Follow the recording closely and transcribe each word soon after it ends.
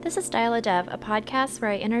This is Dial a Dev, a podcast where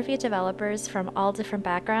I interview developers from all different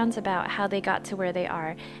backgrounds about how they got to where they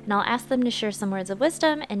are, and I'll ask them to share some words of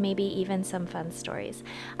wisdom and maybe even some fun stories.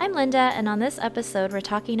 I'm Linda, and on this episode, we're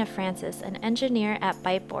talking to Francis, an engineer at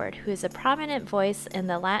Byteboard, who is a prominent voice in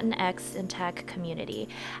the Latinx in tech community.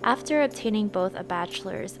 After obtaining both a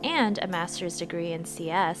bachelor's and a master's degree in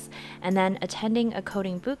CS, and then attending a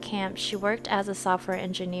coding bootcamp, she worked as a software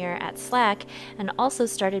engineer at Slack and also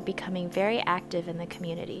started becoming very active in the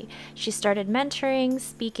community. She started mentoring,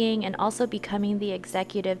 speaking, and also becoming the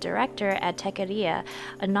executive director at Techeria,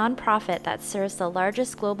 a nonprofit that serves the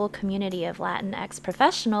largest global community of Latinx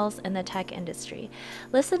professionals in the tech industry.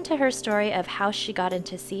 Listen to her story of how she got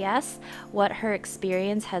into CS, what her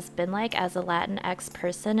experience has been like as a Latinx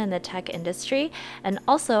person in the tech industry, and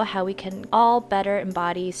also how we can all better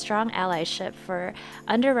embody strong allyship for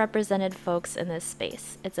underrepresented folks in this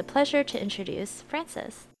space. It's a pleasure to introduce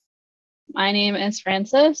Francis. My name is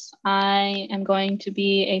Francis. I am going to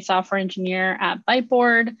be a software engineer at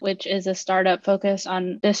Byteboard, which is a startup focused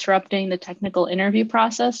on disrupting the technical interview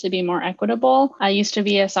process to be more equitable. I used to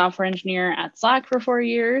be a software engineer at Slack for 4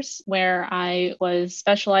 years, where I was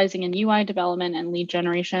specializing in UI development and lead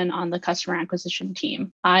generation on the customer acquisition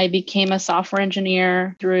team. I became a software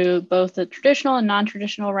engineer through both the traditional and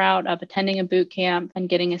non-traditional route of attending a boot camp and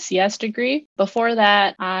getting a CS degree. Before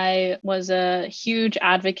that, I was a huge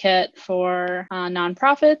advocate for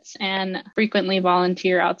nonprofits and frequently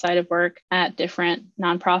volunteer outside of work at different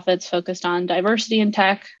nonprofits focused on diversity in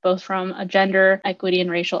tech, both from a gender equity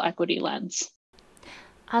and racial equity lens.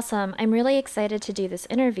 Awesome. I'm really excited to do this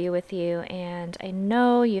interview with you, and I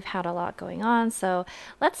know you've had a lot going on, so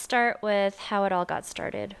let's start with how it all got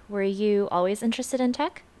started. Were you always interested in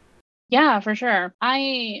tech? Yeah, for sure.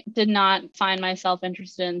 I did not find myself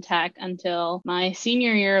interested in tech until my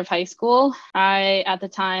senior year of high school. I, at the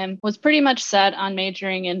time, was pretty much set on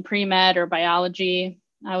majoring in pre-med or biology.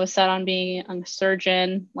 I was set on being a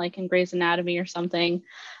surgeon, like in Grey's Anatomy or something.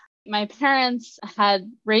 My parents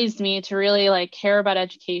had raised me to really care about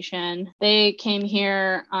education. They came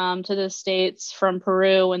here to the States from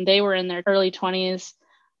Peru when they were in their early 20s,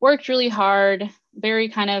 worked really hard, very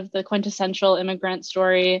kind of the quintessential immigrant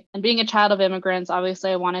story. And being a child of immigrants,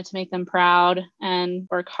 obviously, I wanted to make them proud and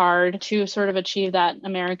work hard to sort of achieve that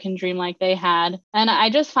American dream like they had. And I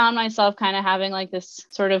just found myself kind of having this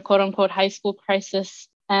sort of quote unquote high school crisis.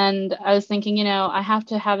 And I was thinking, I have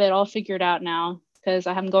to have it all figured out now because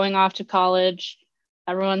I'm going off to college.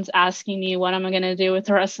 Everyone's asking me what am I going to do with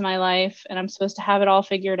the rest of my life, and I'm supposed to have it all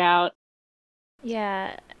figured out.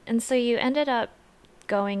 Yeah, and so you ended up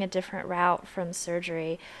going a different route from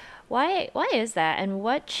surgery. Why is that? And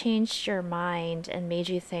what changed your mind and made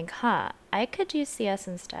you think, I could do CS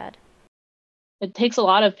instead? It takes a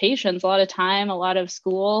lot of patience, a lot of time, a lot of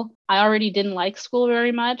school. I already didn't like school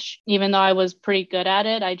very much, even though I was pretty good at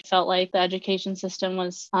it. I felt like the education system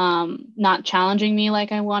was not challenging me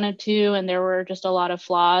like I wanted to, and there were just a lot of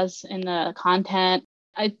flaws in the content.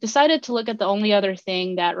 I decided to look at the only other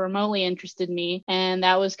thing that remotely interested me, and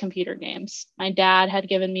that was computer games. My dad had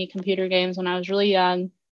given me computer games when I was really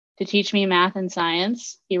young to teach me math and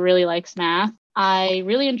science. He really likes math. I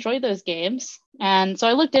really enjoyed those games. And so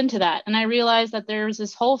I looked into that and I realized that there was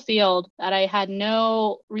this whole field that I had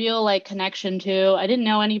no real connection to. I didn't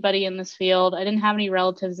know anybody in this field. I didn't have any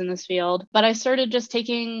relatives in this field, but I started just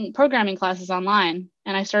taking programming classes online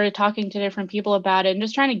and I started talking to different people about it and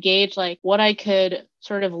just trying to gauge what I could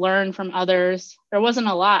sort of learn from others. There wasn't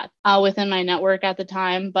a lot within my network at the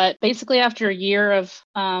time, but basically after a year of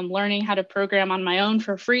learning how to program on my own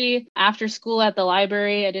for free after school at the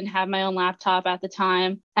library, I didn't have my own laptop at the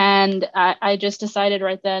time. And I just decided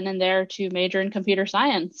right then and there to major in computer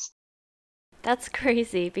science. That's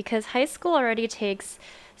crazy because high school already takes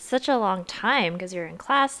such a long time because you're in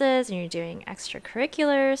classes and you're doing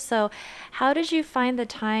extracurriculars. So, how did you find the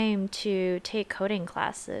time to take coding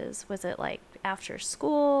classes? Was it like after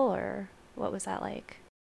school or what was that like?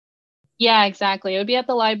 Yeah, exactly. It would be at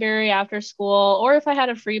the library after school, or if I had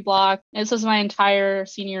a free block. This was my entire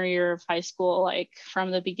senior year of high school,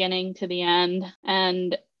 from the beginning to the end.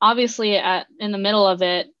 And obviously, in the middle of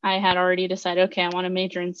it, I had already decided, okay, I want to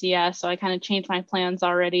major in CS. So I kind of changed my plans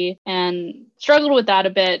already and struggled with that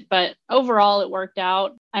a bit. But overall, it worked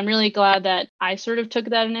out. I'm really glad that I sort of took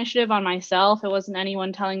that initiative on myself. It wasn't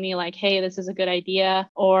anyone telling me hey, this is a good idea,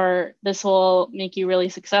 or this will make you really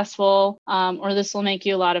successful, or this will make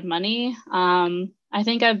you a lot of money. I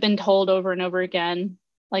think I've been told over and over again,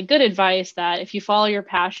 good advice that if you follow your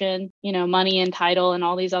passion, money and title and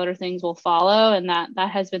all these other things will follow. And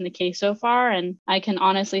that has been the case so far. And I can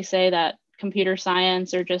honestly say that computer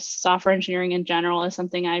science or just software engineering in general is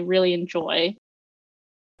something I really enjoy.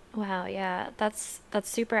 Wow, yeah, that's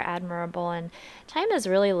super admirable, and time is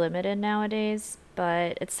really limited nowadays,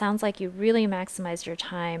 but it sounds like you really maximized your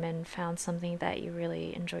time and found something that you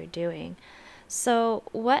really enjoy doing. So,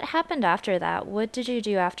 what happened after that? What did you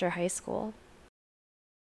do after high school?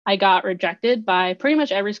 I got rejected by pretty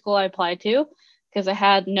much every school I applied to because I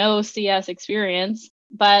had no CS experience.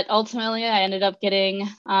 But ultimately, I ended up getting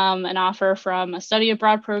an offer from a study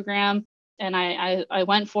abroad program, and I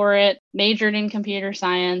went for it, majored in computer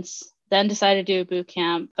science, then decided to do a boot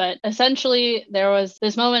camp. But essentially, there was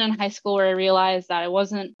this moment in high school where I realized that I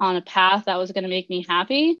wasn't on a path that was going to make me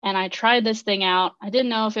happy. And I tried this thing out. I didn't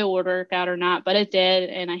know if it would work out or not, but it did.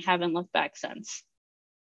 And I haven't looked back since.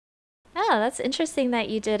 Oh, that's interesting that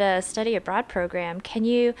you did a study abroad program. Can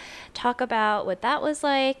you talk about what that was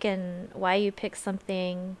like and why you picked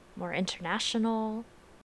something more international?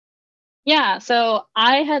 Yeah, so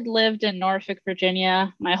I had lived in Norfolk,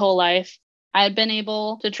 Virginia my whole life. I had been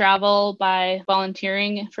able to travel by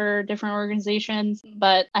volunteering for different organizations,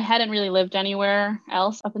 but I hadn't really lived anywhere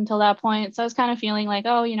else up until that point. So I was kind of feeling like,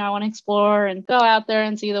 oh, I want to explore and go out there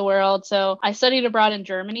and see the world. So I studied abroad in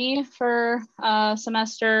Germany for a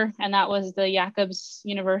semester, and that was the Jacobs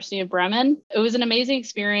University of Bremen. It was an amazing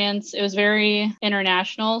experience. It was very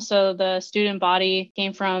international. So the student body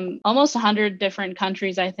came from almost 100 different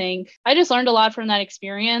countries, I think. I just learned a lot from that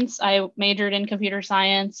experience. I majored in computer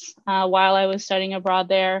science while I was studying abroad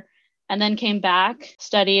there, and then came back,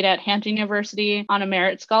 studied at Hampton University on a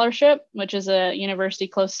merit scholarship, which is a university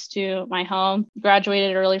close to my home.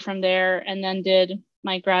 Graduated early from there, and then did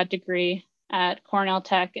my grad degree at Cornell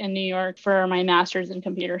Tech in New York for my master's in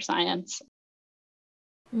computer science.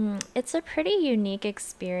 It's a pretty unique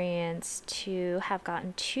experience to have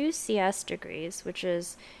gotten two CS degrees, which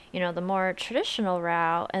is, the more traditional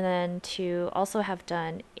route, and then to also have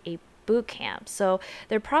done a boot camp. So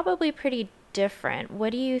they're probably pretty different.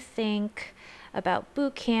 What do you think about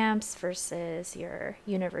boot camps versus your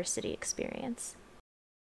university experience?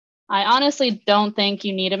 I honestly don't think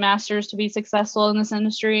you need a master's to be successful in this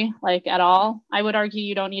industry, like at all. I would argue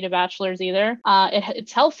you don't need a bachelor's either.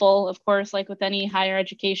 It's helpful, of course, like with any higher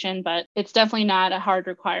education, but it's definitely not a hard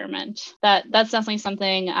requirement. That's definitely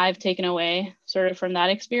something I've taken away sort of from that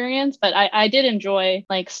experience. But I did enjoy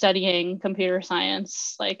like studying computer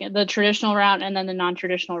science, like the traditional route and then the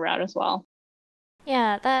non-traditional route as well.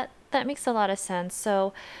 Yeah, that makes a lot of sense.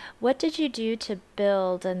 So, what did you do to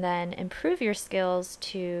build and then improve your skills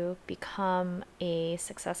to become a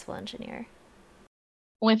successful engineer?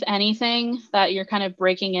 With anything that you're kind of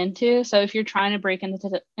breaking into. So if you're trying to break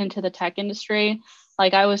into the tech industry,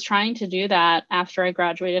 like I was trying to do that after I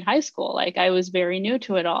graduated high school. Like I was very new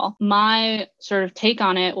to it all. My sort of take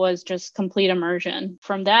on it was just complete immersion.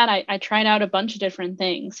 From that, I tried out a bunch of different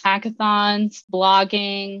things: hackathons,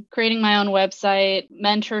 blogging, creating my own website,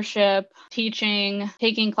 mentorship, teaching,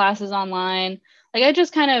 taking classes online. Like I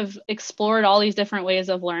just kind of explored all these different ways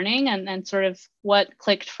of learning and sort of what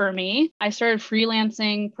clicked for me. I started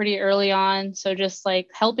freelancing pretty early on. So just like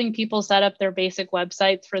helping people set up their basic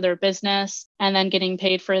websites for their business and then getting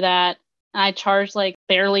paid for that. I charged like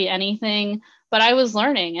barely anything, but I was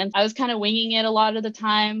learning and I was kind of winging it a lot of the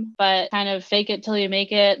time, but kind of fake it till you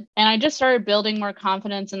make it. And I just started building more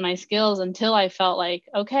confidence in my skills until I felt like,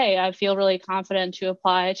 okay, I feel really confident to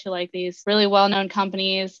apply to like these really well known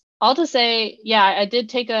companies. All to say, yeah, I did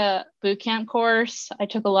take a boot camp course. I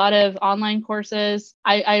took a lot of online courses.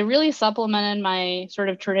 I really supplemented my sort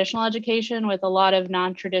of traditional education with a lot of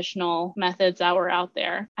non traditional methods that were out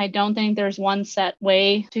there. I don't think there's one set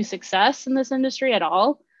way to success in this industry at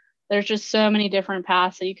all. There's just so many different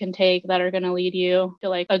paths that you can take that are going to lead you to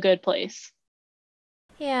like a good place.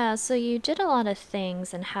 Yeah, so you did a lot of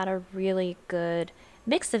things and had a really good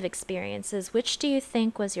mix of experiences. Which do you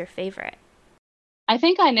think was your favorite? I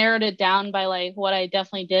think I narrowed it down by like what I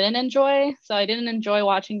definitely didn't enjoy. So I didn't enjoy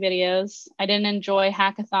watching videos. I didn't enjoy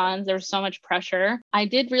hackathons. There was so much pressure. I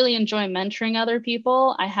did really enjoy mentoring other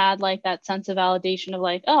people. I had like that sense of validation of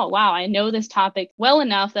like, oh, wow, I know this topic well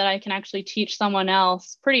enough that I can actually teach someone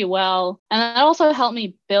else pretty well. And that also helped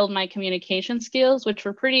me build my communication skills, which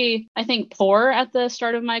were pretty, I think, poor at the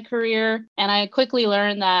start of my career. And I quickly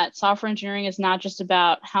learned that software engineering is not just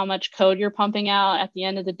about how much code you're pumping out at the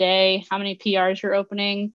end of the day, how many PRs you're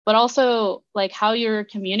opening, but also like how you're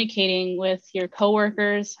communicating with your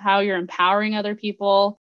coworkers, how you're empowering other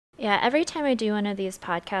people. Yeah, every time I do one of these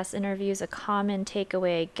podcast interviews, a common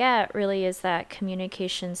takeaway I get really is that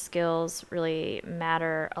communication skills really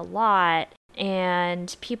matter a lot.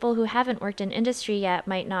 And people who haven't worked in industry yet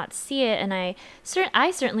might not see it. And I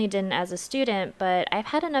certainly didn't as a student, but I've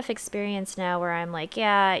had enough experience now where I'm like,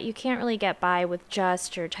 yeah, you can't really get by with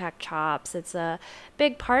just your tech chops. It's a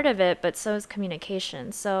big part of it, but so is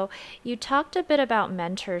communication. So you talked a bit about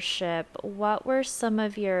mentorship. What were some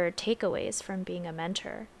of your takeaways from being a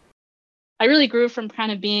mentor? I really grew from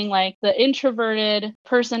kind of being like the introverted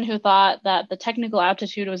person who thought that the technical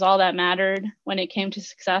aptitude was all that mattered when it came to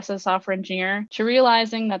success as a software engineer, to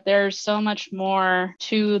realizing that there's so much more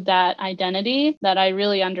to that identity that I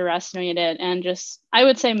really underestimated. And just, I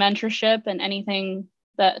would say mentorship and anything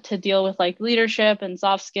that to deal with like leadership and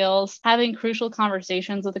soft skills, having crucial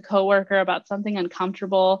conversations with a coworker about something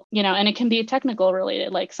uncomfortable, and it can be technical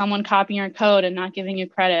related, like someone copying your code and not giving you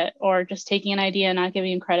credit, or just taking an idea and not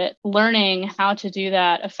giving you credit, learning how to do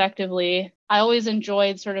that effectively. I always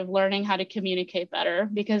enjoyed sort of learning how to communicate better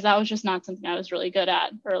because that was just not something I was really good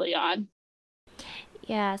at early on.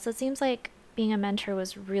 Yeah, so it seems like being a mentor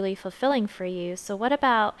was really fulfilling for you. So, what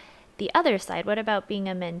about the other side? What about being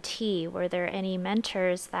a mentee? Were there any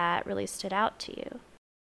mentors that really stood out to you?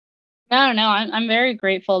 I don't know. I'm very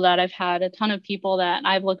grateful that I've had a ton of people that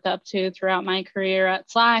I've looked up to throughout my career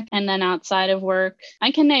at Slack and then outside of work.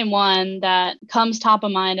 I can name one that comes top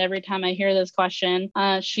of mind every time I hear this question.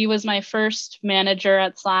 She was my first manager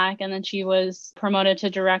at Slack, and then she was promoted to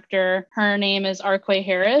director. Her name is Arquay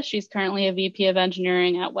Harris. She's currently a VP of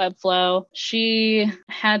engineering at Webflow. She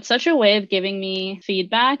had such a way of giving me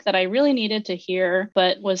feedback that I really needed to hear,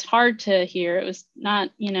 but was hard to hear. It was not,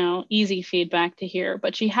 easy feedback to hear,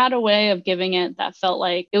 but she had a way of giving it that felt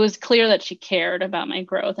like it was clear that she cared about my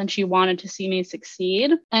growth and she wanted to see me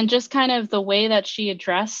succeed. And just kind of the way that she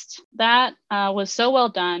addressed that was so well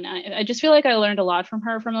done. I just feel like I learned a lot from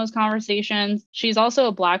her from those conversations. She's also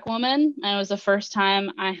a Black woman, and it was the first time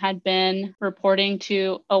I had been reporting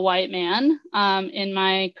to a white man in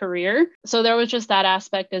my career. So there was just that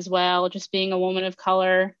aspect as well, just being a woman of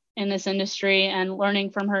color in this industry and learning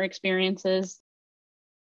from her experiences.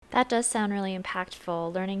 That does sound really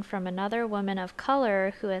impactful. Learning from another woman of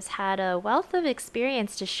color who has had a wealth of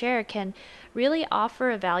experience to share can really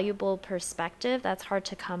offer a valuable perspective that's hard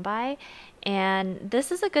to come by. And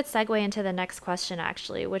this is a good segue into the next question,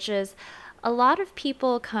 actually, which is a lot of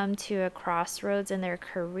people come to a crossroads in their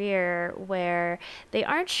career where they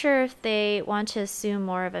aren't sure if they want to assume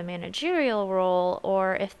more of a managerial role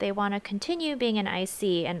or if they want to continue being an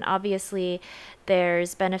IC. And obviously,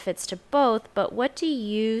 there's benefits to both, but what do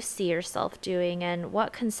you see yourself doing and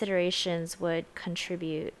what considerations would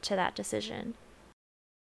contribute to that decision?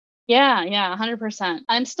 Yeah, 100%.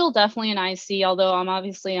 I'm still definitely an IC, although I'm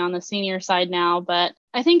obviously on the senior side now, but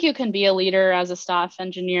I think you can be a leader as a staff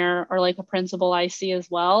engineer or like a principal IC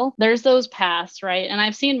as well. There's those paths, right? And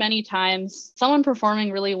I've seen many times someone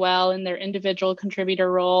performing really well in their individual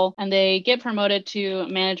contributor role and they get promoted to a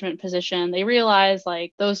management position. They realize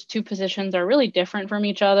like those two positions are really different from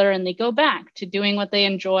each other and they go back to doing what they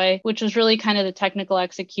enjoy, which is really kind of the technical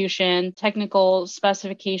execution, technical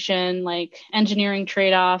specification, like engineering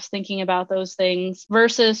trade-offs, thinking about those things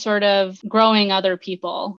versus sort of growing other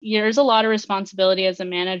people. There's a lot of responsibility as a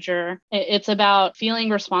manager. It's about feeling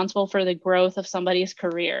responsible for the growth of somebody's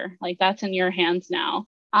career. Like that's in your hands now.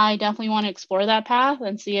 I definitely want to explore that path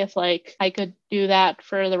and see if like I could do that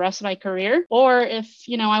for the rest of my career, or if,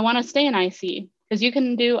 I want to stay in IC, because you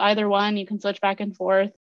can do either one. You can switch back and forth.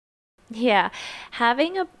 Yeah,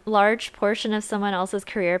 having a large portion of someone else's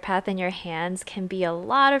career path in your hands can be a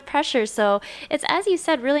lot of pressure. So it's, as you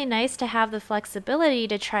said, really nice to have the flexibility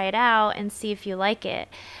to try it out and see if you like it.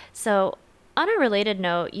 So, on a related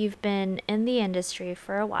note, you've been in the industry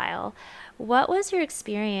for a while. What was your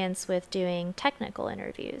experience with doing technical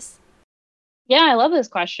interviews? Yeah, I love this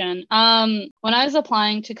question. When I was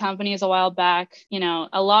applying to companies a while back,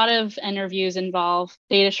 a lot of interviews involve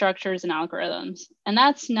data structures and algorithms. And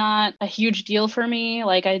that's not a huge deal for me.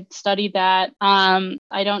 Like I studied that.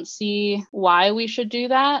 I don't see why we should do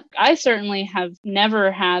that. I certainly have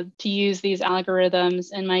never had to use these algorithms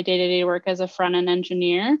in my day-to-day work as a front-end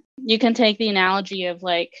engineer. You can take the analogy of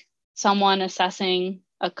like someone assessing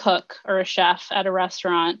a cook or a chef at a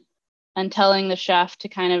restaurant and telling the chef to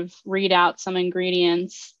kind of read out some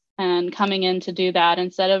ingredients and coming in to do that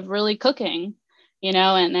instead of really cooking,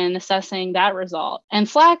 and assessing that result. And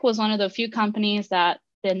Slack was one of the few companies that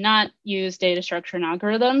did not use data structure and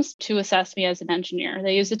algorithms to assess me as an engineer.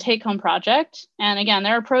 They used a take-home project. And again,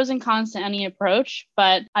 there are pros and cons to any approach,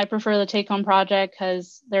 but I prefer the take-home project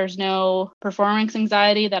because there's no performance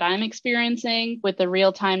anxiety that I'm experiencing with the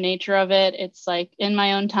real-time nature of it. It's like in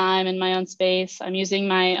my own time, in my own space. I'm using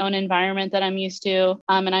my own environment that I'm used to,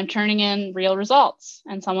 and I'm turning in real results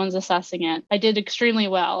and someone's assessing it. I did extremely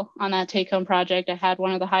well on that take-home project. I had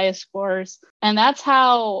one of the highest scores. And that's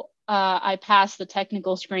how I passed the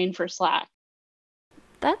technical screen for Slack.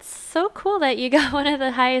 That's so cool that you got one of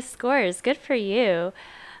the highest scores. Good for you.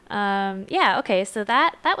 Yeah, okay, so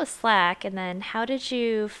that was Slack, and then how did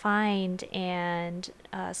you find and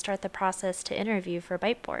start the process to interview for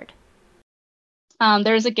Byteboard?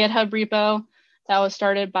 There's a GitHub repo that was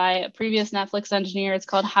started by a previous Netflix engineer. It's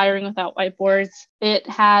called Hiring Without Whiteboards. It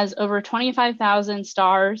has over 25,000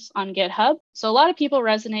 stars on GitHub. So a lot of people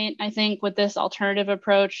resonate, I think, with this alternative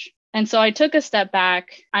approach. And so I took a step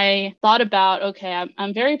back. I thought about, okay,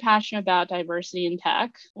 I'm very passionate about diversity in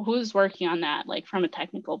tech. Who's working on that, like from a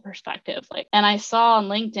technical perspective? And I saw on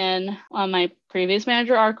LinkedIn, my previous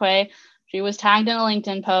manager, Arquay, she was tagged in a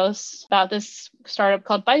LinkedIn post about this startup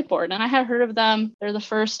called Byteboard. And I had heard of them. They're the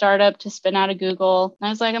first startup to spin out of Google. And I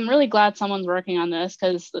was like, I'm really glad someone's working on this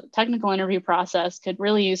because the technical interview process could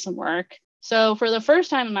really use some work. So for the first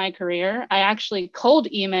time in my career, I actually cold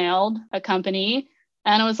emailed a company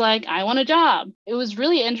and I was like, I want a job. It was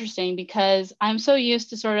really interesting because I'm so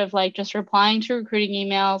used to sort of like just replying to recruiting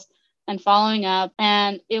emails and following up.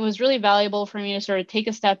 And it was really valuable for me to sort of take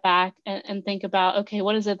a step back and think about, okay,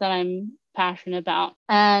 what is it that I'm passionate about?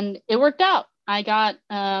 And it worked out. I got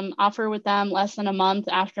offer with them less than a month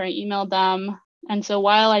after I emailed them. And so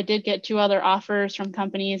while I did get 2 other offers from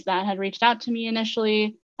companies that had reached out to me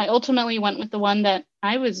initially, I ultimately went with the one that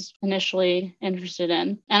I was initially interested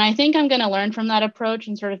in. And I think I'm going to learn from that approach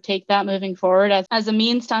and sort of take that moving forward as a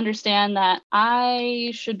means to understand that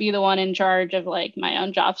I should be the one in charge of like my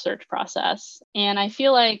own job search process. And I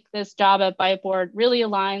feel like this job at Byteboard really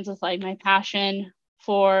aligns with like my passion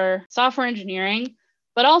for software engineering,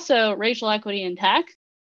 but also racial equity in tech.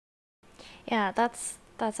 Yeah, that's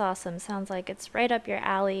awesome. Sounds like it's right up your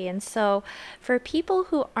alley. And so, for people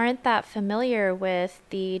who aren't that familiar with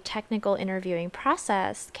the technical interviewing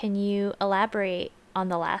process, can you elaborate on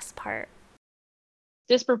the last part?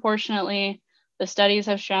 Disproportionately, the studies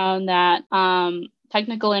have shown that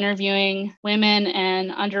technical interviewing, women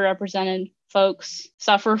and underrepresented folks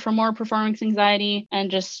suffer from more performance anxiety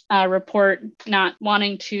and just report not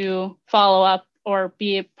wanting to follow up or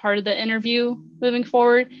be a part of the interview moving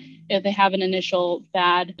forward if they have an initial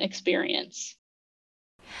bad experience.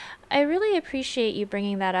 I really appreciate you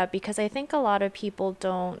bringing that up because I think a lot of people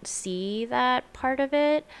don't see that part of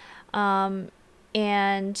it.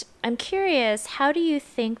 And I'm curious, how do you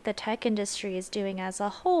think the tech industry is doing as a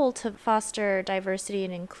whole to foster diversity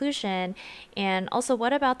and inclusion? And also,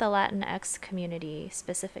 what about the Latinx community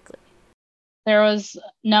specifically? There was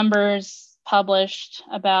numbers published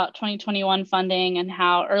about 2021 funding and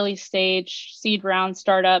how early stage seed round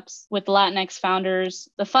startups with Latinx founders,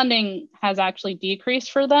 the funding has actually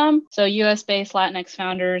decreased for them. So US-based Latinx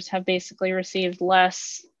founders have basically received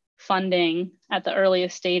less funding at the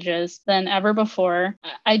earliest stages than ever before.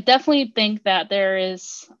 I definitely think that there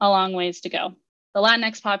is a long ways to go. The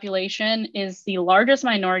Latinx population is the largest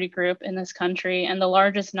minority group in this country and the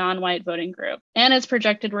largest non-white voting group. And it's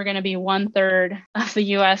projected we're going to be 1/3 of the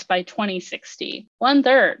US by 2060.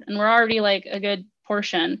 1/3. And we're already like a good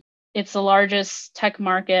portion. It's the largest tech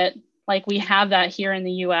market. Like we have that here in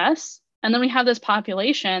the US. And then we have this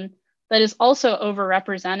population that is also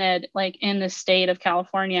overrepresented like in the state of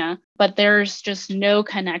California, but there's just no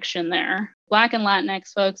connection there. Black and Latinx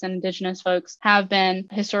folks and Indigenous folks have been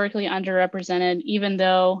historically underrepresented, even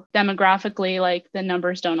though demographically, like the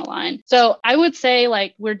numbers don't align. So I would say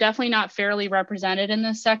like we're definitely not fairly represented in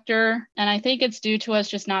this sector. And I think it's due to us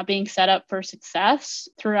just not being set up for success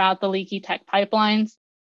throughout the leaky tech pipelines.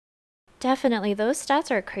 Definitely, those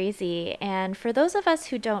stats are crazy. And for those of us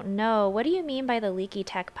who don't know, what do you mean by the leaky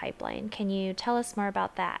tech pipeline? Can you tell us more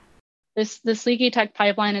about that? This leaky tech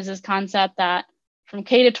pipeline is this concept that from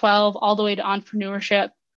K to 12 all the way to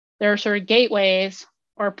entrepreneurship, there are sort of gateways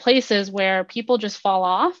or places where people just fall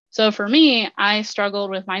off. So for me, I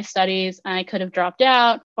struggled with my studies and I could have dropped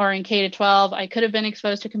out, or in K to 12, I could have been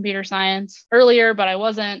exposed to computer science earlier, but I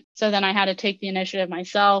wasn't. So then I had to take the initiative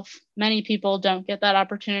myself. Many people don't get that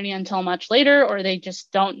opportunity until much later, or they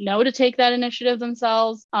just don't know to take that initiative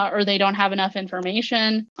themselves, or they don't have enough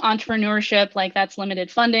information. Entrepreneurship, like that's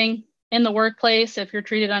limited funding. In the workplace, if you're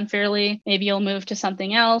treated unfairly, maybe you'll move to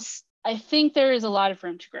something else. I think there is a lot of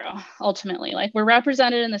room to grow ultimately. Like we're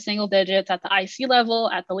represented in the single digits at the IC level,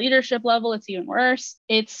 at the leadership level, it's even worse.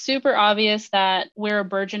 It's super obvious that we're a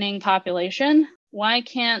burgeoning population. Why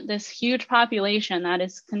can't this huge population that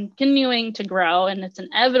is continuing to grow, and it's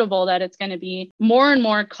inevitable that it's going to be more and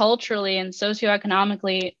more culturally and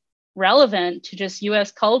socioeconomically relevant to just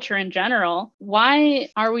US culture in general, why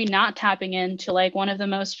are we not tapping into like one of the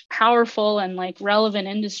most powerful and like relevant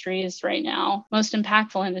industries right now, most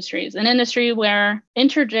impactful industries, an industry where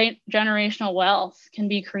intergenerational wealth can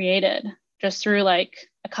be created just through like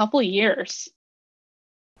a couple of years?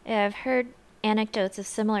 Yeah, I've heard anecdotes of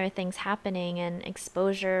similar things happening, and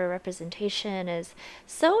exposure representation is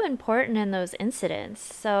so important in those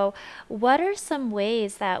incidents. So, what are some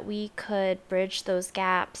ways that we could bridge those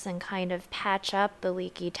gaps and kind of patch up the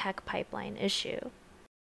leaky tech pipeline issue?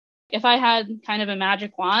 If I had kind of a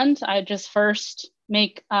magic wand, I'd just first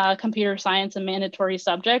make computer science a mandatory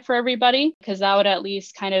subject for everybody, because that would at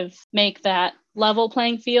least kind of make that level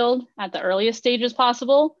playing field at the earliest stages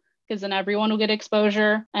possible, because then everyone will get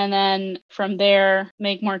exposure. And then from there,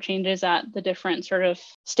 make more changes at the different sort of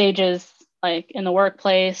stages, like in the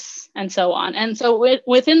workplace and so on. And so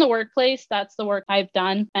within the workplace, that's the work I've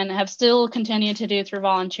done and have still continued to do through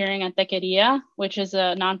volunteering at Tequeria, which is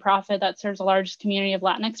a nonprofit that serves the largest community of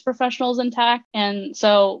Latinx professionals in tech. And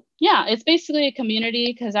so, yeah, it's basically a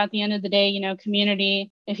community, because at the end of the day, community,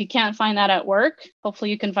 if you can't find that at work,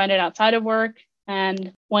 hopefully you can find it outside of work.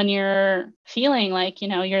 And when you're feeling like,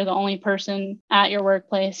 you're the only person at your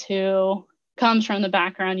workplace who comes from the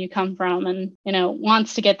background you come from and,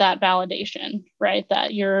 wants to get that validation, right?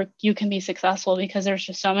 That you can be successful because there's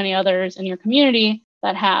just so many others in your community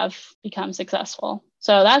that have become successful.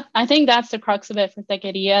 So I think that's the crux of it for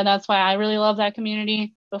Tequeria. That's why I really love that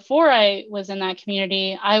community. Before I was in that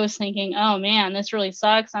community, I was thinking, oh man, this really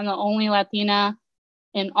sucks. I'm the only Latina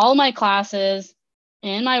in all my classes,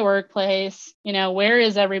 in my workplace, where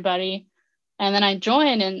is everybody? And then I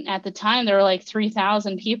joined, and at the time there were like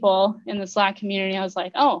 3,000 people in the Slack community. I was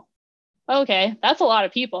like, oh, okay, that's a lot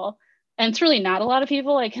of people. And it's really not a lot of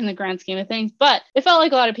people, like in the grand scheme of things, but it felt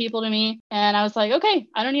like a lot of people to me. And I was like, okay,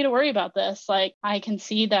 I don't need to worry about this. Like, I can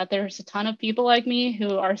see that there's a ton of people like me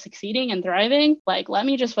who are succeeding and thriving. Like, let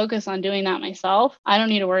me just focus on doing that myself. I don't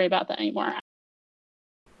need to worry about that anymore.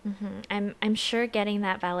 I'm sure getting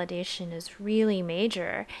that validation is really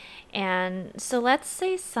major. And so let's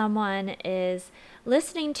say someone is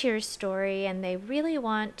listening to your story and they really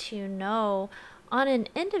want to know on an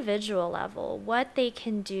individual level what they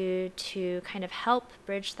can do to kind of help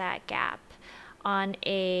bridge that gap on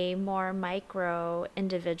a more micro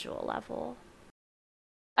individual level.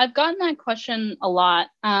 I've gotten that question a lot.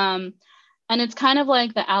 And it's kind of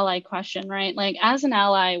like the ally question, right? Like, as an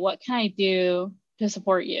ally, what can I do to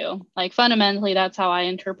support you? Like, fundamentally, that's how I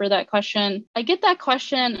interpret that question. I get that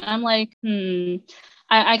question and I'm like,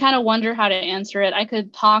 I kind of wonder how to answer it. I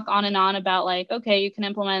could talk on and on about like, okay, you can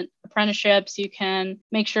implement apprenticeships. You can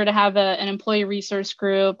make sure to have an employee resource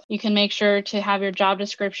group. You can make sure to have your job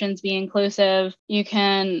descriptions be inclusive. You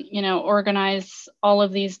can, organize all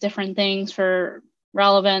of these different things for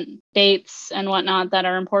relevant dates and whatnot that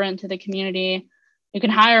are important to the community. You can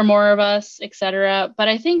hire more of us, etc. But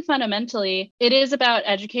I think fundamentally, it is about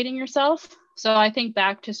educating yourself. So I think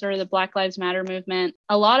back to sort of the Black Lives Matter movement,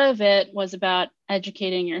 a lot of it was about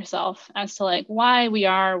educating yourself as to like why we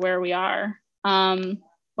are where we are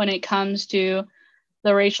when it comes to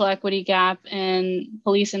the racial equity gap in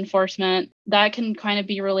police enforcement. That can kind of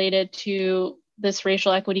be related to this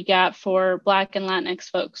racial equity gap for Black and Latinx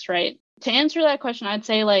folks, right? To answer that question, I'd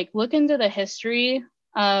say like look into the history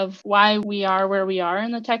of why we are where we are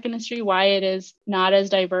in the tech industry, why it is not as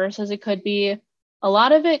diverse as it could be. A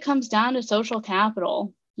lot of it comes down to social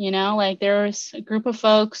capital. Like there's a group of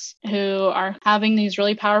folks who are having these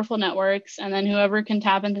really powerful networks, and then whoever can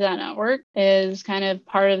tap into that network is kind of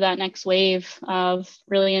part of that next wave of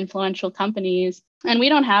really influential companies. And we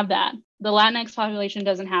don't have that. The Latinx population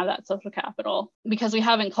doesn't have that social capital because we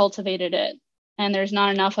haven't cultivated it. And there's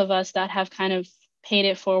not enough of us that have kind of paid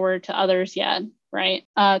it forward to others yet, right?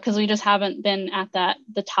 Because we just haven't been at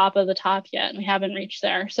the top of the top yet. And we haven't reached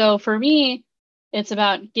there. So for me, it's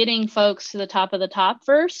about getting folks to the top of the top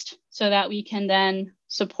first so that we can then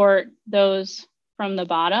support those from the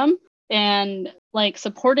bottom, and like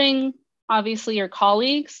supporting obviously your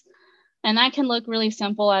colleagues. And that can look really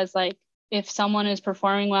simple as like if someone is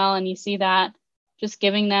performing well and you see that, just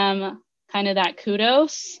giving them kind of that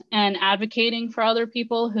kudos and advocating for other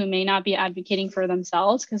people who may not be advocating for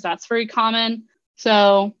themselves, because that's very common.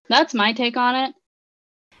 So that's my take on it.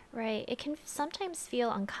 Right. It can sometimes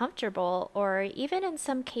feel uncomfortable or even in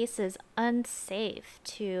some cases unsafe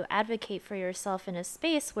to advocate for yourself in a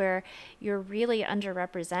space where you're really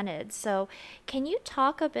underrepresented. So, can you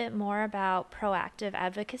talk a bit more about proactive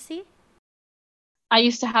advocacy? I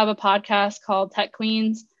used to have a podcast called Tech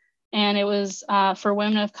Queens, and it was for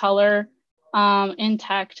women of color in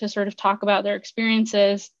tech to sort of talk about their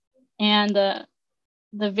experiences. And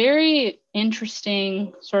the very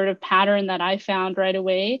interesting sort of pattern that I found right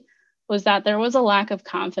away was that there was a lack of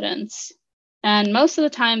confidence. And most of the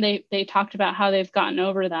time they talked about how they've gotten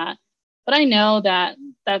over that. But I know that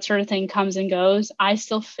that sort of thing comes and goes. I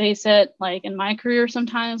still face it like in my career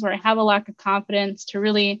sometimes where I have a lack of confidence to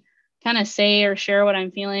really kind of say or share what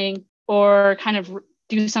I'm feeling or kind of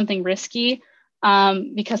do something risky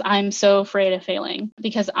because I'm so afraid of failing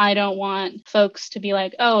because I don't want folks to be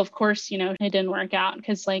like, oh, of course, you know, it didn't work out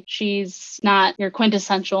because like she's not your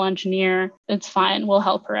quintessential engineer. It's fine. We'll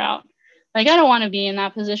help her out. Like, I don't want to be in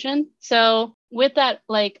that position. So with that,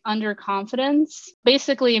 like underconfidence,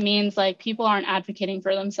 basically it means like people aren't advocating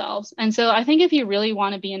for themselves. And so I think if you really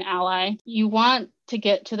want to be an ally, you want to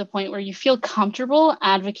get to the point where you feel comfortable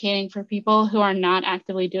advocating for people who are not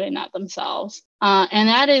actively doing that themselves. And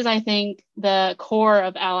that is, I think, the core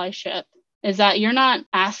of allyship is that you're not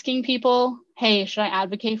asking people, hey, should I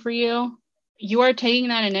advocate for you? You are taking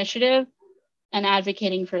that initiative and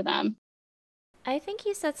advocating for them. I think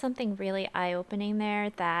you said something really eye-opening there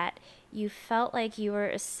that you felt like you were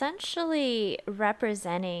essentially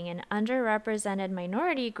representing an underrepresented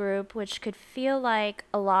minority group, which could feel like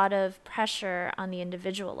a lot of pressure on the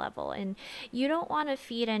individual level. And you don't want to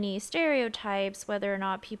feed any stereotypes, whether or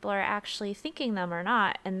not people are actually thinking them or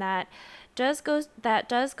not. And that does go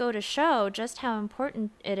to show just how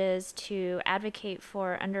important it is to advocate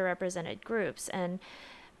for underrepresented groups. And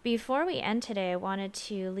before we end today, I wanted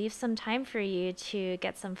to leave some time for you to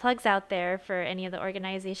get some plugs out there for any of the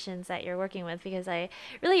organizations that you're working with because I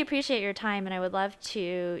really appreciate your time and I would love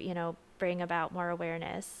to, bring about more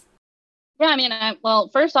awareness. Yeah, I mean, well,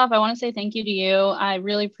 first off, I want to say thank you to you. I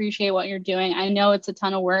really appreciate what you're doing. I know it's a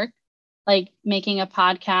ton of work, like making a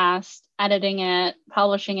podcast, editing it,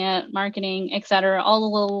 publishing it, marketing, et cetera, all the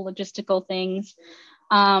little logistical things.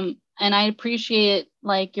 And I appreciate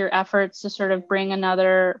like your efforts to sort of bring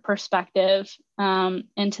another perspective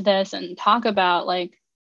into this and talk about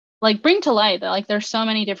bring to light that like there's so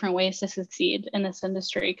many different ways to succeed in this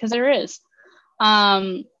industry because there is.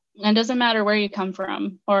 And it doesn't matter where you come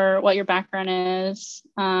from or what your background is,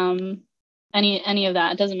 any of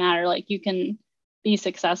that. It doesn't matter. Like you can be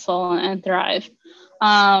successful and thrive.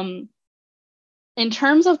 Um, in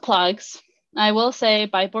terms of plugs, I will say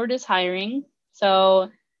Byteboard is hiring. So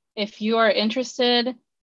if you are interested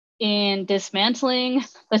in dismantling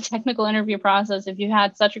the technical interview process, if you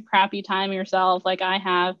had such a crappy time yourself, like I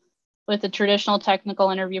have with the traditional technical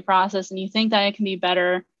interview process, and you think that it can be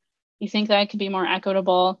better, you think that it could be more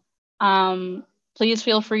equitable, please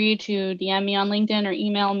feel free to DM me on LinkedIn or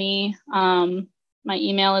email me. My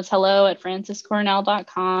email is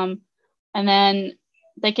hello@franciscornell.com. And then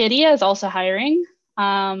Tequeria is also hiring.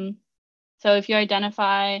 So if you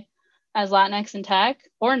identify as Latinx in tech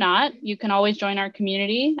or not, you can always join our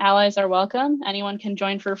community. Allies are welcome. Anyone can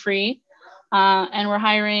join for free. And we're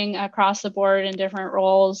hiring across the board in different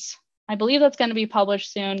roles. I believe that's going to be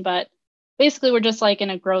published soon, but basically we're just like in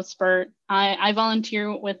a growth spurt. I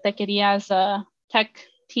volunteer with Tequeria as a tech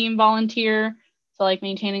team volunteer. So like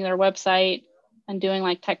maintaining their website and doing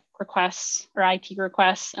like tech requests or IT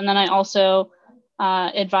requests. And then I also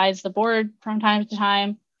advise the board from time to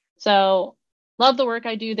time. So love the work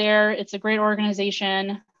I do there. It's a great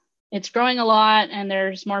organization. It's growing a lot and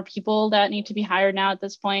there's more people that need to be hired now at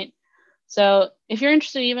this point. So if you're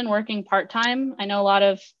interested even working part-time, I know a lot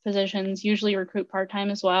of positions usually recruit part-time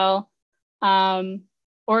as well.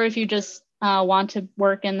 Or if you just want to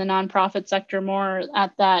work in the nonprofit sector more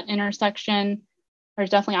at that intersection, there's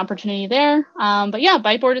definitely opportunity there. But yeah,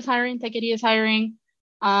 Byteboard is hiring, Tequeria is hiring.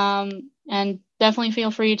 And definitely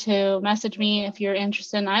feel free to message me if you're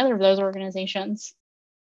interested in either of those organizations.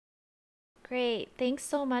 Great. Thanks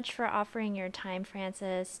so much for offering your time,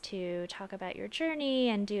 Francis, to talk about your journey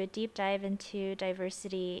and do a deep dive into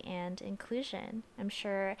diversity and inclusion. I'm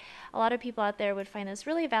sure a lot of people out there would find this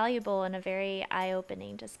really valuable and a very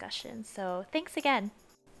eye-opening discussion. So thanks again.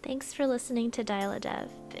 Thanks for listening to Dial a Dev.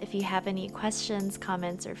 If you have any questions,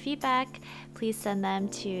 comments, or feedback, please send them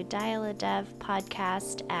to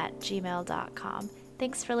dialadevpodcast@gmail.com.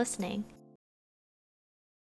 Thanks for listening.